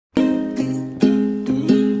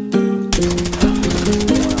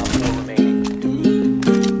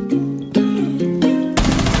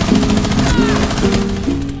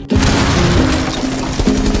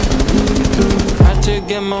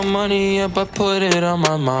put it on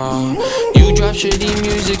my mom. You drop shitty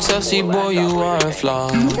music, sussy boy, you are a flaw.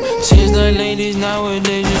 Seems like ladies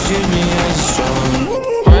nowadays just use me as a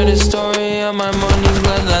straw. Write a story on my money,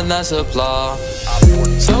 glad that's applause.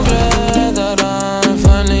 So glad that I'm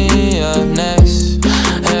finally up next.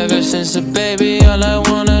 Ever since a baby, all I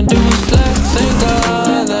wanna do is flex. Thank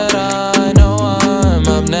God that I know I'm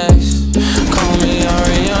up next. Call me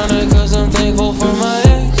Ariana, cause I'm thankful for my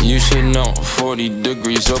ex. You should know, 40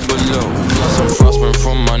 degrees or below. Got some frostburn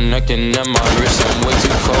from my neck and at my wrist, I'm way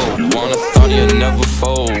too cold. Wanna thought you'd never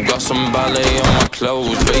fold. Got some ballet on my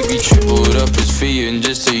clothes. Baby tripled up his fee in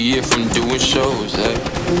just a year from doing shows, hey.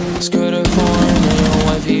 Skirt her foreign and your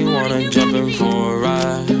wifey wanna jump in for a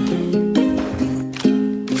ride.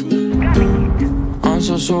 I'm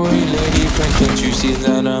so sorry, lady friend, can't you see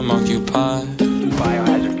that I'm occupied?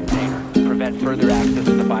 Biohazard container. Prevent further access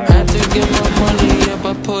to the biohazard. Had to get my money up,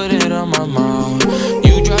 I put it on my mom.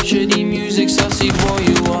 You drop shitty music, sussy boy,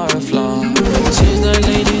 you are a flaw. Seems like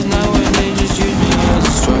ladies nowadays just use me as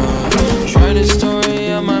a straw. Write a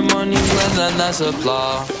story on my money, glad that's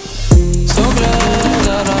applause. So glad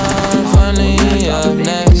that I'm finally up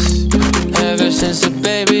next. Ever since a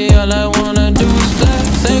baby, all I wanna do is flex.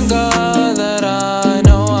 Thank God that I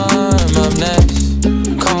know I'm up next.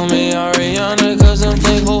 Call me Ariana, cause I'm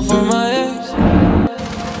thankful for my ex.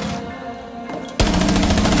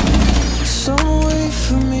 Some wait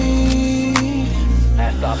for me,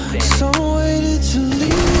 some waited to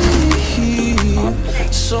leave,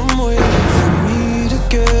 some waited for me to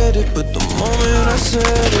get it, but the moment I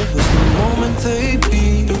said it was the moment they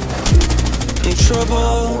beat. In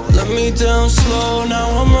trouble, let me down slow, now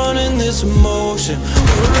I'm running this emotion.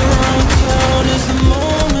 Word around town is the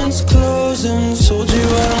moment's closing. Told you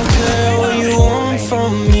I don't care what you want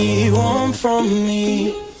from me, want from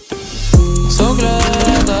me. So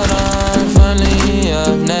glad that I'm finally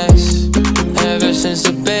up next. Ever since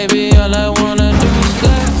a baby, all I wanna do is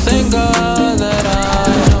flex. Thank God that I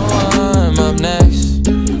know I'm up next.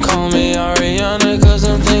 Call me Ariana, cause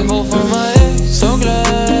I'm thankful for my ex. So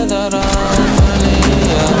glad that I'm finally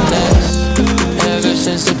up next. Ever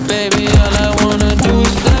since a baby, all I wanna do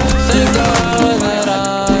is flex. Thank God that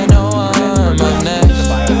I know I'm up next.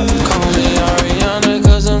 Call me Ariana,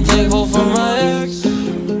 cause I'm thankful for my ex.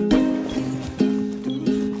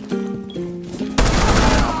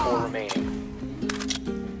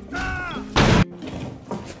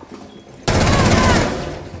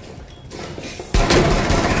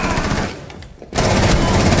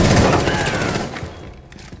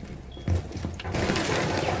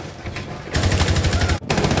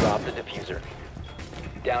 Drop the diffuser.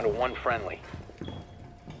 Down to one friendly.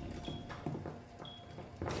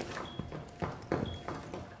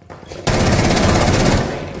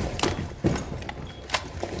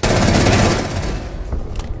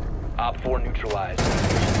 Op 4 neutralized.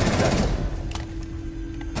 Successful.